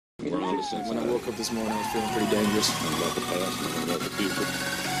We're on the same When I side. woke up this morning, I was feeling pretty dangerous. Nothing about the past, nothing about the future.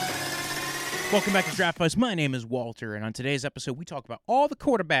 Welcome back to Draft Buzz. My name is Walter, and on today's episode, we talk about all the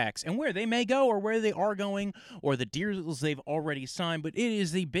quarterbacks and where they may go or where they are going or the deals they've already signed. But it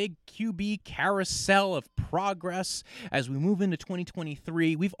is the big QB carousel of progress as we move into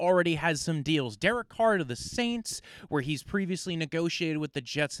 2023. We've already had some deals. Derek Carr to the Saints, where he's previously negotiated with the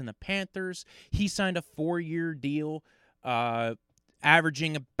Jets and the Panthers. He signed a 4-year deal,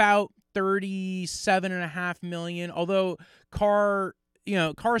 averaging about $37.5 million. Although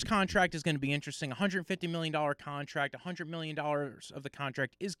Carr's contract is going to be interesting. $150 million contract, $100 million of the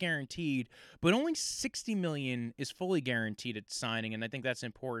contract is guaranteed, but only $60 million is fully guaranteed at signing, and I think that's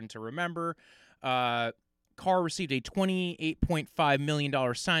important to remember. Carr received a $28.5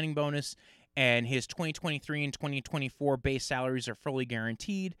 million signing bonus, and his 2023 and 2024 base salaries are fully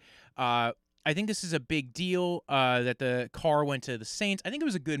guaranteed. I think this is a big deal that the Carr went to the Saints. I think it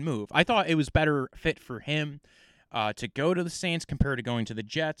was a good move. I thought it was better fit for him to go to the Saints compared to going to the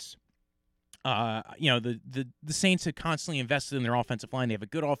Jets. The Saints have constantly invested in their offensive line. They have a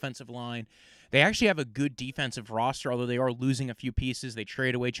good offensive line. They actually have a good defensive roster, although they are losing a few pieces. They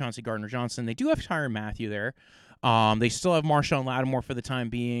trade away Chauncey Gardner-Johnson. They do have Tyrann Mathieu there. They still have Marshawn Lattimore for the time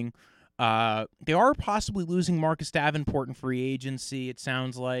being. They are possibly losing Marcus Davenport in free agency, it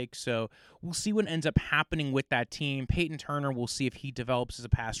sounds like. So we'll see what ends up happening with that team. Peyton Turner, we'll see if he develops as a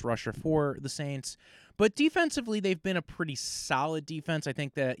pass rusher for the Saints. But defensively, they've been a pretty solid defense. I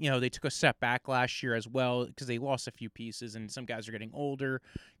think that, they took a step back last year as well because they lost a few pieces and some guys are getting older.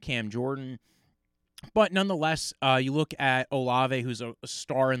 Cam Jordan. But nonetheless, you look at Olave, who's a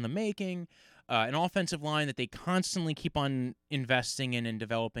star in the making, an offensive line that they constantly keep on investing in and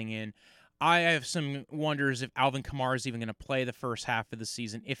developing in. I have some wonders if Alvin Kamara is even going to play the first half of the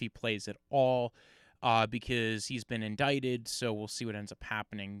season, if he plays at all, because he's been indicted, so we'll see what ends up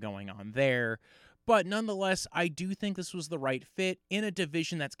happening going on there. But nonetheless, I do think this was the right fit in a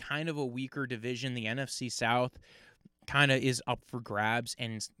division that's kind of a weaker division. The NFC South kind of is up for grabs,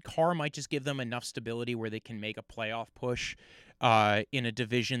 and Carr might just give them enough stability where they can make a playoff push in a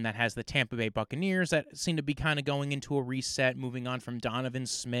division that has the Tampa Bay Buccaneers that seem to be kind of going into a reset, moving on from Donovan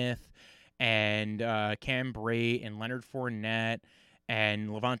Smith and Cam Brate and Leonard Fournette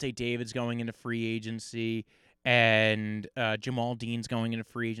and Levante David's going into free agency and Jamal Dean's going into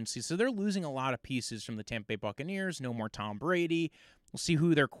free agency. So they're losing a lot of pieces from the Tampa Bay Buccaneers. No more Tom Brady. We'll see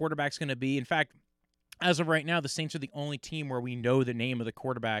who their quarterback's going to be. In fact, as of right now, the Saints are the only team where we know the name of the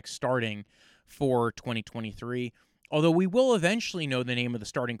quarterback starting for 2023. Although we will eventually know the name of the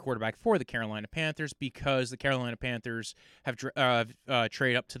starting quarterback for the Carolina Panthers because the Carolina Panthers have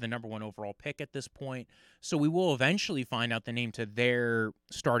traded up to the number 1 overall pick at this point. So we will eventually find out the name to their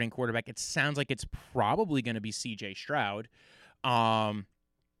starting quarterback. It sounds like it's probably going to be C.J. Stroud.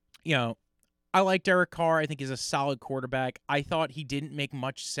 I like Derek Carr. I think he's a solid quarterback. I thought he didn't make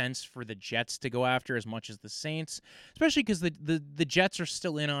much sense for the Jets to go after as much as the Saints, especially because the Jets are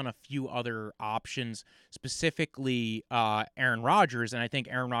still in on a few other options, specifically Aaron Rodgers, and I think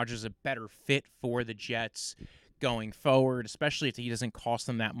Aaron Rodgers is a better fit for the Jets going forward, especially if he doesn't cost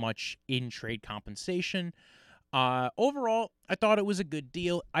them that much in trade compensation. Overall, I thought it was a good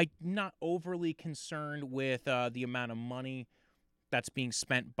deal. I'm not overly concerned with the amount of money that's being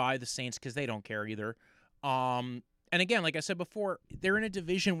spent by the Saints because they don't care either. And again, like I said before, they're in a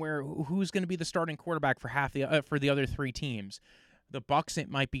division where who's going to be the starting quarterback for for the other 3 teams? The Bucks, it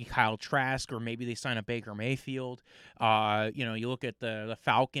might be Kyle Trask, or maybe they sign a Baker Mayfield. You look at the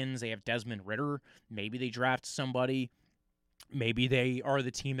Falcons; they have Desmond Ridder. Maybe they draft somebody. Maybe they are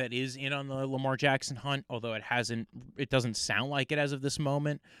the team that is in on the Lamar Jackson hunt, although it doesn't sound like it as of this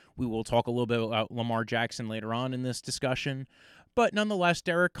moment. We will talk a little bit about Lamar Jackson later on in this discussion. But nonetheless,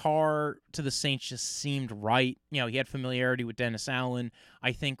 Derek Carr to the Saints just seemed right. He had familiarity with Dennis Allen.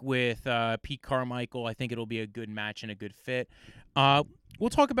 I think with Pete Carmichael, I think it'll be a good match and a good fit. We'll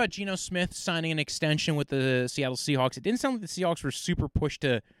talk about Geno Smith signing an extension with the Seattle Seahawks. It didn't sound like the Seahawks were super pushed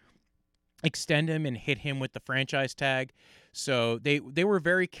to extend him and hit him with the franchise tag. So they were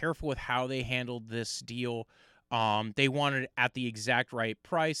very careful with how they handled this deal. They wanted it at the exact right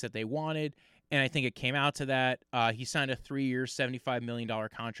price that they wanted, and I think it came out to that. He signed a 3-year, $75 million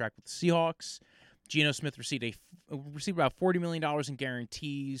contract with the Seahawks. Geno Smith received about $40 million in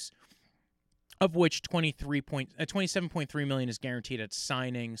guarantees, of which $27.3 million is guaranteed at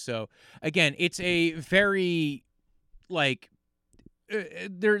signing. So again, it's a very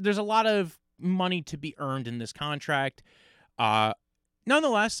there's a lot of money to be earned in this contract.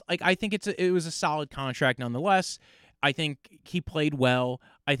 Nonetheless, I think it was a solid contract. Nonetheless, I think he played well.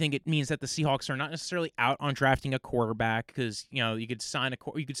 I think it means that the Seahawks are not necessarily out on drafting a quarterback because, you could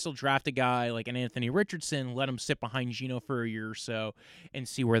you could still draft a guy like an Anthony Richardson, let him sit behind Geno for a year or so and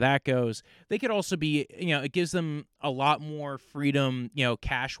see where that goes. They could also be, it gives them a lot more freedom,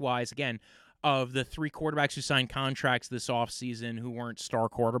 cash-wise. Again, of the 3 quarterbacks who signed contracts this offseason who weren't star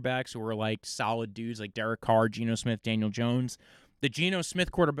quarterbacks, who were like solid dudes like Derek Carr, Geno Smith, Daniel Jones, the Geno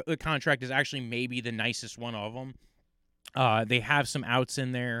Smith quarterback contract is actually maybe the nicest one of them. They have some outs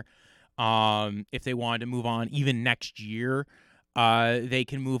in there. If they wanted to move on, even next year, they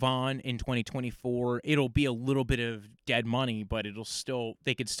can move on in 2024. It'll be a little bit of dead money, but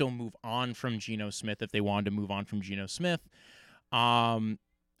they could still move on from Geno Smith if they wanted to move on from Geno Smith.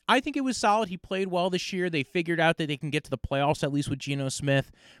 I think it was solid. He played well this year. They figured out that they can get to the playoffs at least with Geno Smith.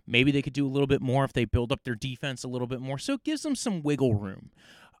 Maybe they could do a little bit more if they build up their defense a little bit more. So it gives them some wiggle room.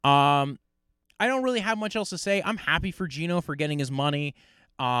 I don't really have much else to say. I'm happy for Geno for getting his money.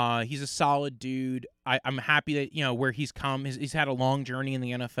 He's a solid dude. I'm happy that, where he's come. He's had a long journey in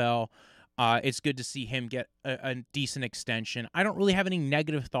the NFL. It's good to see him get a decent extension. I don't really have any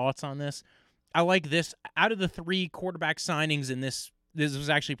negative thoughts on this. I like this. Out of the 3 quarterback signings in this was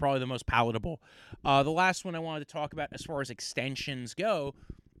actually probably the most palatable. The last one I wanted to talk about as far as extensions go,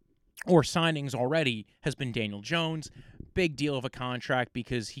 or signings already, has been Daniel Jones. Big deal of a contract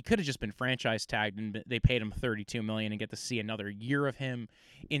because he could have just been franchise tagged and they paid him $32 million and get to see another year of him.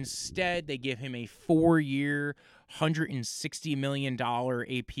 Instead, they give him a 4-year, $160 million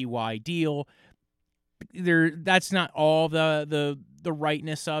APY deal. That's not all the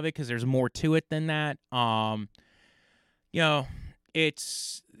rightness of it because there's more to it than that.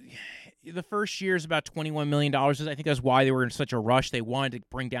 It's the first year is about $21 million. I think that's why they were in such a rush. They wanted to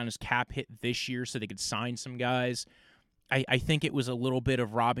bring down his cap hit this year so they could sign some guys. I think it was a little bit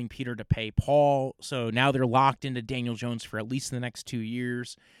of robbing Peter to pay Paul. So now they're locked into Daniel Jones for at least the next 2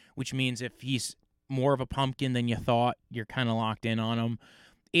 years, which means if he's more of a pumpkin than you thought, you're kind of locked in on him.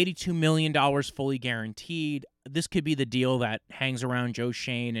 $82 million fully guaranteed. This could be the deal that hangs around Joe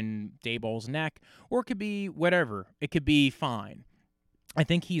Shane and Daboll's neck, or it could be whatever. It could be fine. I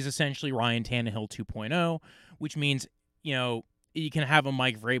think he's essentially Ryan Tannehill 2.0, which means, you can have a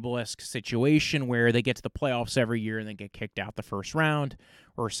Mike Vrabel-esque situation where they get to the playoffs every year and then get kicked out the first round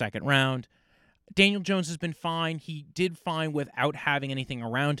or second round. Daniel Jones has been fine. He did fine without having anything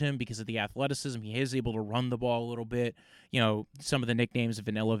around him because of the athleticism. He is able to run the ball a little bit. Some of the nicknames of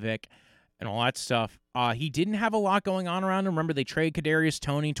Vanilla Vic and all that stuff. He didn't have a lot going on around him. Remember, they traded Kadarius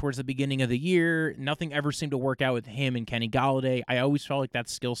Toney towards the beginning of the year. Nothing ever seemed to work out with him and Kenny Golladay. I always felt like that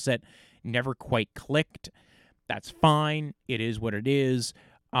skill set never quite clicked. That's fine. It is what it is.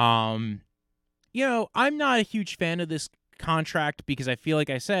 I'm not a huge fan of this contract because I feel like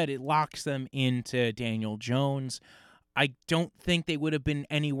I said it locks them into Daniel Jones. I don't think they would have been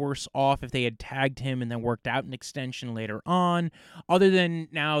any worse off if they had tagged him and then worked out an extension later on, other than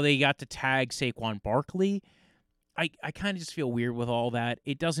now they got to tag Saquon Barkley. I kind of just feel weird with all that.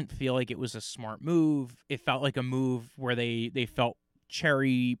 It doesn't feel like it was a smart move. It felt like a move where they felt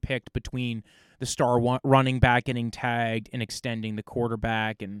cherry-picked between the star running back getting tagged and extending the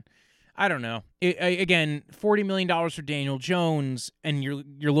quarterback, and I don't know. Again, $40 million for Daniel Jones, and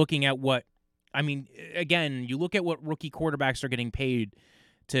you're looking at what, you look at what rookie quarterbacks are getting paid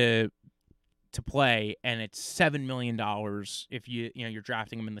to play, and it's $7 million if you're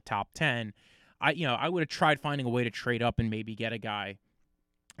drafting them in the top 10. I would have tried finding a way to trade up and maybe get a guy.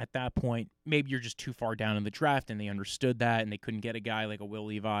 At that point, maybe you're just too far down in the draft, and they understood that, and they couldn't get a guy like a Will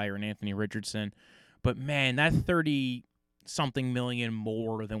Levi or an Anthony Richardson. But man, that 30-something million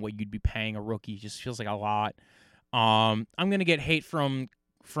more than what you'd be paying a rookie just feels like a lot. I'm gonna get hate from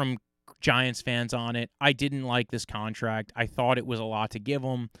Giants fans on it. I didn't like this contract. I thought it was a lot to give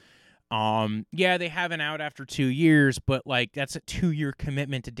them. They have an out after 2 years, but that's a 2-year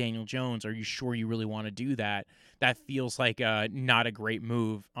commitment to Daniel Jones. Are you sure you really want to do that? That feels like not a great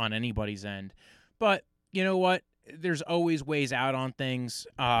move on anybody's end. But you know what? There's always ways out on things.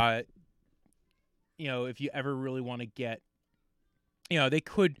 If you ever really want to get, they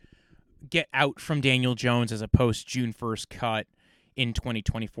could get out from Daniel Jones as a post-June 1st cut in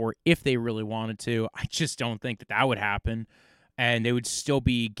 2024 if they really wanted to. I just don't think that would happen. And they would still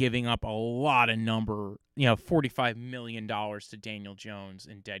be giving up a lot of $45 million to Daniel Jones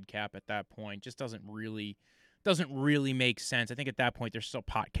in dead cap at that point. Just doesn't really make sense. I think at that point they're still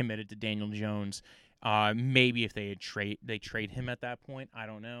pot committed to Daniel Jones. Maybe if they trade him at that point. I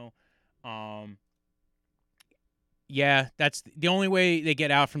don't know. That's the only way they get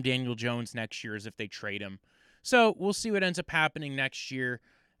out from Daniel Jones next year is if they trade him. So we'll see what ends up happening next year.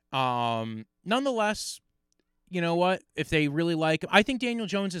 Nonetheless, you know what? If they really like him, I think Daniel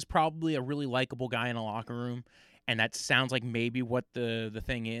Jones is probably a really likable guy in a locker room. And that sounds like maybe what the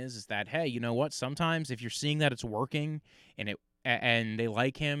thing is that, hey, you know what? Sometimes if you're seeing that it's working and they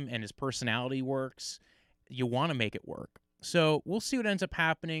like him and his personality works, you want to make it work. So we'll see what ends up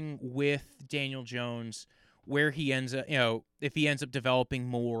happening with Daniel Jones, where he ends up, if he ends up developing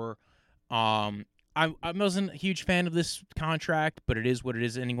more. I wasn't a huge fan of this contract, but it is what it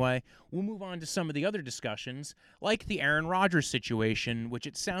is anyway. We'll move on to some of the other discussions, like the Aaron Rodgers situation, which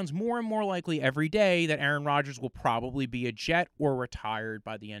it sounds more and more likely every day that Aaron Rodgers will probably be a Jet or retired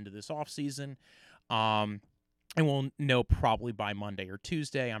by the end of this offseason. And we'll know probably by Monday or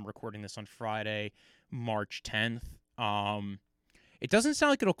Tuesday. I'm recording this on Friday, March 10th. It doesn't sound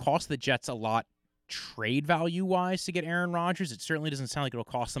like it'll cost the Jets a lot trade value-wise to get Aaron Rodgers. It certainly doesn't sound like it'll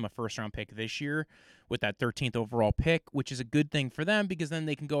cost them a first-round pick this year with that 13th overall pick, which is a good thing for them because then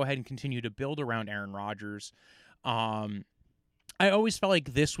they can go ahead and continue to build around Aaron Rodgers. I always felt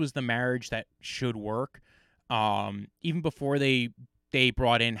like this was the marriage that should work. Even before they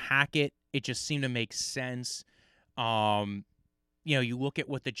brought in Hackett, it just seemed to make sense. You look at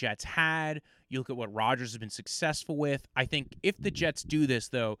what the Jets had, you look at what Rodgers has been successful with. I think if the Jets do this,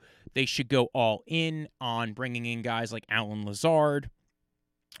 though, they should go all in on bringing in guys like Allen Lazard.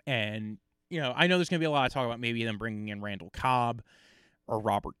 And, I know there's going to be a lot of talk about maybe them bringing in Randall Cobb or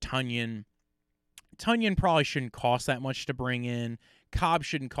Robert Tonyan. Tonyan probably shouldn't cost that much to bring in. Cobb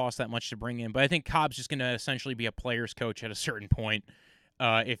shouldn't cost that much to bring in. But I think Cobb's just going to essentially be a player's coach at a certain point.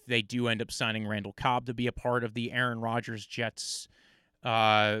 If they do end up signing Randall Cobb to be a part of the Aaron Rodgers Jets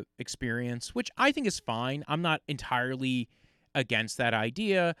experience, which I think is fine. I'm not entirely against that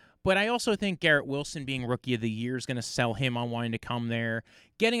idea, but I also think Garrett Wilson being Rookie of the Year is going to sell him on wanting to come there.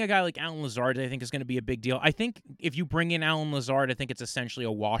 Getting a guy like Allen Lazard, I think, is going to be a big deal. I think if you bring in Allen Lazard, I think it's essentially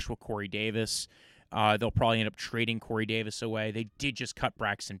a wash with Corey Davis. They'll probably end up trading Corey Davis away. They did just cut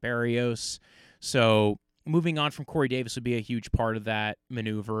Braxton Berrios, so moving on from Corey Davis would be a huge part of that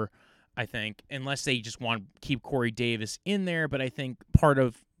maneuver, I think, unless they just want to keep Corey Davis in there. But I think part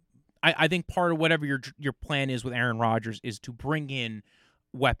of whatever your plan is with Aaron Rodgers is to bring in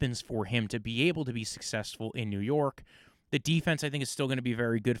weapons for him to be able to be successful in New York. The defense, I think, is still going to be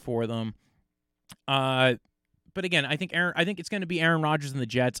very good for them. But again, I think it's going to be Aaron Rodgers and the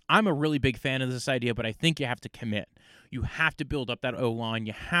Jets. I'm a really big fan of this idea, but I think you have to commit. You have to build up that O-line.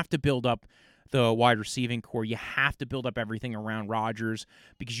 You have to build up the wide receiving core. You have to build up everything around Rodgers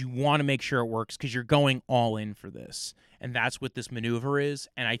because you want to make sure it works because you're going all in for this. And that's what this maneuver is.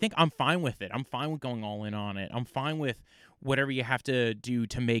 And I think I'm fine with it. I'm fine with going all in on it. I'm fine with whatever you have to do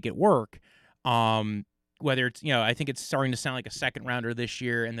to make it work. Whether it's, I think it's starting to sound like a second rounder this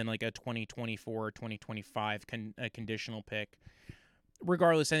year and then like a 2024 or 2025 conditional pick.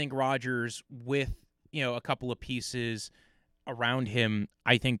 Regardless, I think Rodgers with, a couple of pieces around him,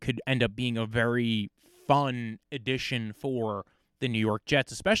 I think could end up being a very fun addition for the New York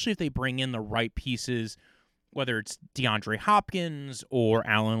Jets, especially if they bring in the right pieces, whether it's DeAndre Hopkins or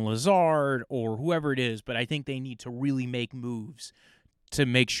Allen Lazard or whoever it is. But I think they need to really make moves to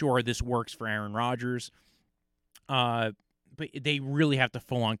make sure this works for Aaron Rodgers. But they really have to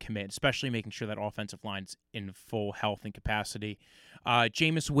full-on commit, especially making sure that offensive line's in full health and capacity.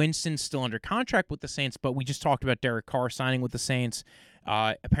 Jameis Winston's still under contract with the Saints, but we just talked about Derek Carr signing with the Saints.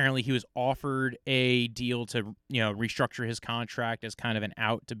 Apparently he was offered a deal to, restructure his contract as kind of an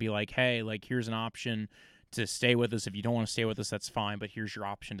out to be like, hey, like, here's an option to stay with us. If you don't want to stay with us, that's fine, but here's your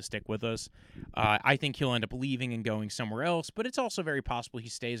option to stick with us. I think he'll end up leaving and going somewhere else, but it's also very possible he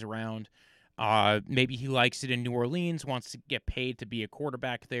stays around. Maybe he likes it in New Orleans, wants to get paid to be a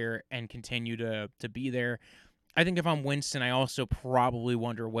quarterback there and continue to be there. I think if I'm Winston, I also probably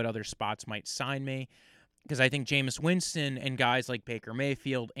wonder what other spots might sign me because I think Jameis Winston and guys like Baker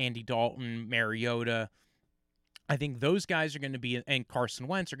Mayfield, Andy Dalton, Mariota, I think those guys are going to be, and Carson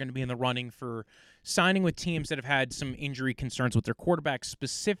Wentz are going to be in the running for signing with teams that have had some injury concerns with their quarterbacks,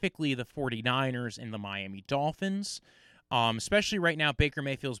 specifically the 49ers and the Miami Dolphins. Especially right now, Baker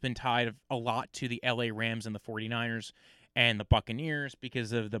Mayfield's been tied a lot to the LA Rams and the 49ers and the Buccaneers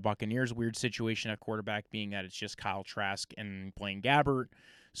because of the Buccaneers' weird situation at quarterback being that it's just Kyle Trask and Blaine Gabbert.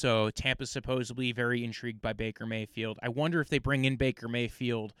 So Tampa's supposedly very intrigued by Baker Mayfield. I wonder if they bring in Baker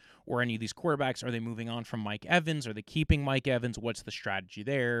Mayfield or any of these quarterbacks. Are they moving on from Mike Evans? Are they keeping Mike Evans? What's the strategy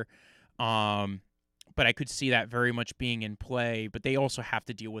there? But I could see that very much being in play. But they also have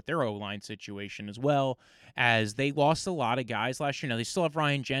to deal with their O-line situation as well, as they lost a lot of guys last year. Now, they still have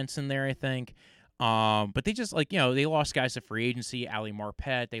Ryan Jensen there, I think. But they just, they lost guys to free agency, Ali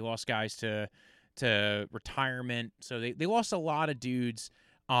Marpet. They lost guys to retirement. So they lost a lot of dudes.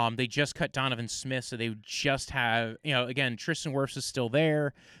 They just cut Donovan Smith, so they just have, again, Tristan Wirfs is still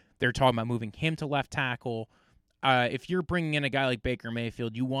there. They're talking about moving him to left tackle. If you're bringing in a guy like Baker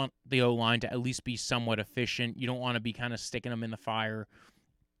Mayfield, you want the O-line to at least be somewhat efficient. You don't want to be kind of sticking them in the fire,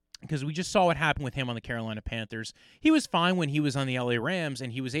 because we just saw what happened with him on the Carolina Panthers. He was fine when he was on the LA Rams,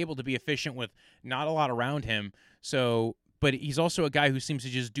 and he was able to be efficient with not a lot around him. So, but he's also a guy who seems to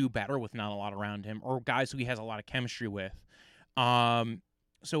just do better with not a lot around him, or guys who he has a lot of chemistry with.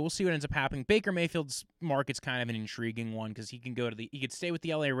 So we'll see what ends up happening. Baker Mayfield's market's kind of an intriguing one, because he could stay with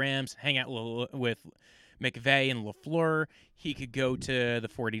the LA Rams, hang out with McVay and LaFleur. He could go to the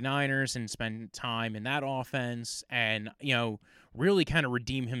 49ers and spend time in that offense and, really kind of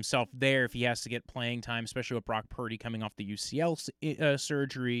redeem himself there if he has to get playing time, especially with Brock Purdy coming off the UCL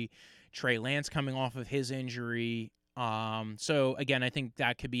surgery, Trey Lance coming off of his injury. So, again, I think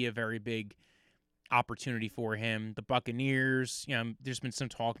that could be a very big opportunity for him. The Buccaneers, there's been some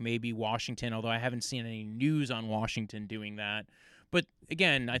talk maybe Washington, although I haven't seen any news on Washington doing that. But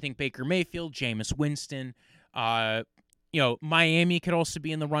again, I think Baker Mayfield, Jameis Winston, Miami could also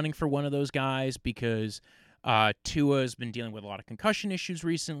be in the running for one of those guys, because Tua has been dealing with a lot of concussion issues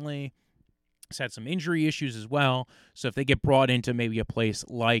recently. He's had some injury issues as well. So if they get brought into maybe a place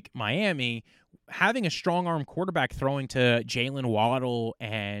like Miami, having a strong arm quarterback throwing to Jalen Waddle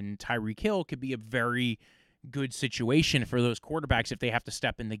and Tyreek Hill could be a very good situation for those quarterbacks if they have to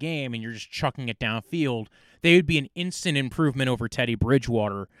step in the game and you're just chucking it downfield. They would be an instant improvement over Teddy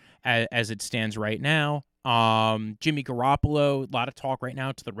Bridgewater as it stands right now. Jimmy Garoppolo, a lot of talk right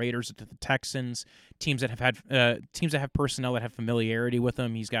now to the Raiders, to the Texans, teams that have personnel that have familiarity with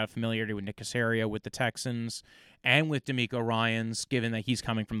him. He's got a familiarity with Nick Caserio with the Texans and with DeMeco Ryans, given that he's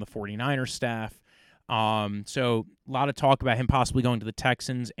coming from the 49ers staff. So a lot of talk about him possibly going to the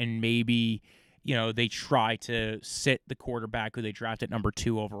Texans, and maybe they try to sit the quarterback who they drafted number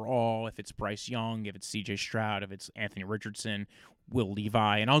 2 overall, if it's Bryce Young, if it's C.J. Stroud, if it's Anthony Richardson, Will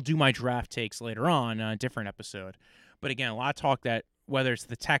Levi. And I'll do my draft takes later on a different episode. But again, a lot of talk that whether it's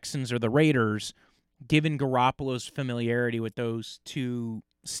the Texans or the Raiders, given Garoppolo's familiarity with those two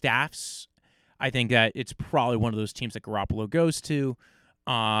staffs, I think that it's probably one of those teams that Garoppolo goes to.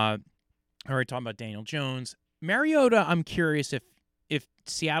 I already talked about Daniel Jones. Mariota, I'm curious if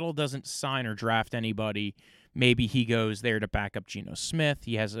Seattle doesn't sign or draft anybody, maybe he goes there to back up Geno Smith.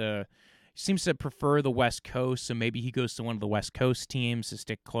 He seems to prefer the West Coast, so maybe he goes to one of the West Coast teams to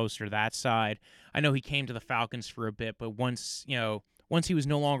stick closer to that side. I know he came to the Falcons for a bit, but once he was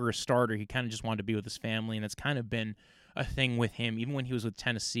no longer a starter, he kind of just wanted to be with his family, and that's kind of been a thing with him. Even when he was with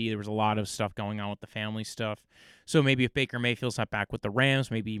Tennessee, there was a lot of stuff going on with the family stuff. So maybe if Baker Mayfield's not back with the Rams,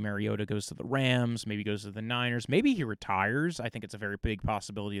 maybe Mariota goes to the Rams, maybe goes to the Niners, maybe he retires. I think it's a very big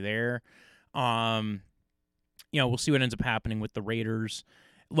possibility there. We'll see what ends up happening with the Raiders.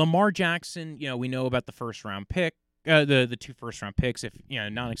 Lamar Jackson, we know about the first-round pick, the 2 first-round picks, if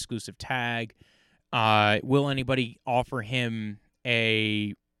non-exclusive tag. Will anybody offer him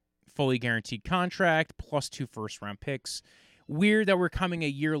a fully guaranteed contract plus 2 first-round picks? Weird that we're coming a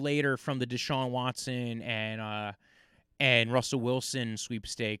year later from the Deshaun Watson and Russell Wilson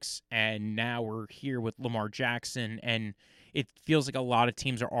sweepstakes, and now we're here with Lamar Jackson, and it feels like a lot of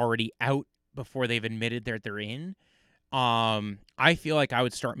teams are already out before they've admitted that they're in. I feel like I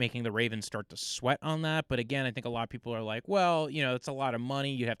would start making the Ravens start to sweat on that. But again, I think a lot of people are like, well, it's a lot of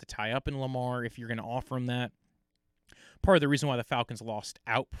money. You have to tie up in Lamar if you're going to offer him that. Part of the reason why the Falcons lost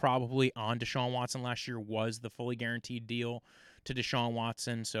out probably on Deshaun Watson last year was the fully guaranteed deal to Deshaun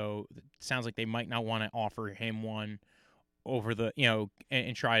Watson. So it sounds like they might not want to offer him one over the,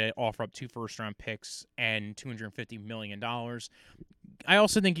 and try to offer up 2 first-round picks and $250 million. I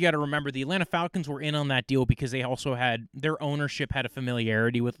also think you got to remember the Atlanta Falcons were in on that deal because they also had their ownership had a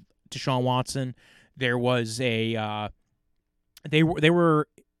familiarity with Deshaun Watson. There was they were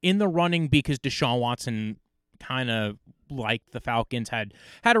in the running because Deshaun Watson kind of liked the Falcons, had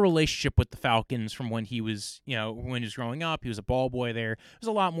a relationship with the Falcons from when he was when he was growing up. He was a ball boy there. There's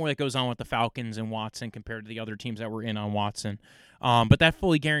a lot more that goes on with the Falcons and Watson compared to the other teams that were in on Watson. But that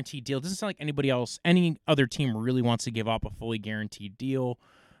fully guaranteed deal doesn't sound like any other team really wants to give up a fully guaranteed deal.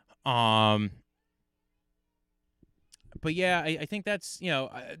 But yeah, I think that's,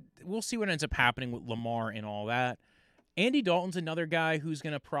 we'll see what ends up happening with Lamar and all that. Andy Dalton's another guy who's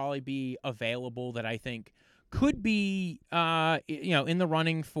going to probably be available that I think could be, in the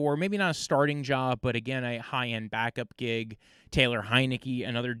running for maybe not a starting job, but again, a high-end backup gig. Taylor Heineke,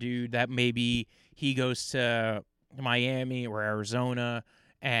 another dude that maybe he goes to Miami or Arizona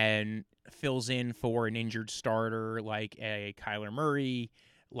and fills in for an injured starter like a Kyler Murray,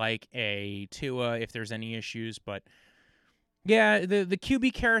 like a Tua if there's any issues. But Yeah, the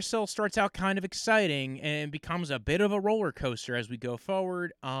QB carousel starts out kind of exciting and becomes a bit of a roller coaster as we go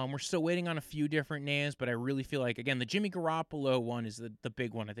forward. We're still waiting on a few different names, but I really feel like, again, the Jimmy Garoppolo one is the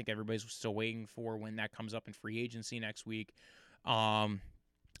big one. I think everybody's still waiting for when that comes up in free agency next week. And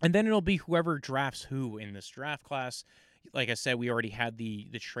then it'll be whoever drafts who in this draft class. Like I said, we already had the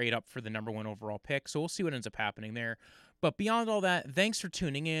trade up for the number 1 overall pick, so we'll see what ends up happening there. But beyond all that, thanks for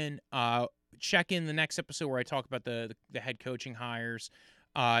tuning in. Check in the next episode where I talk about the head coaching hires.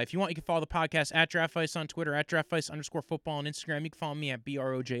 If you want, you can follow the podcast at DraftVice on Twitter, at DraftVice_football on Instagram. You can follow me at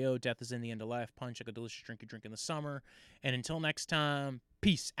BROJO. Death is in the end of life. Punch like a delicious drink you drink in the summer. And until next time,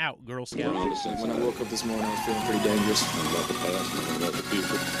 peace out, Girl Scouts. When I woke up this morning, I was feeling pretty dangerous. About the past and about the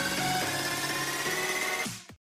future.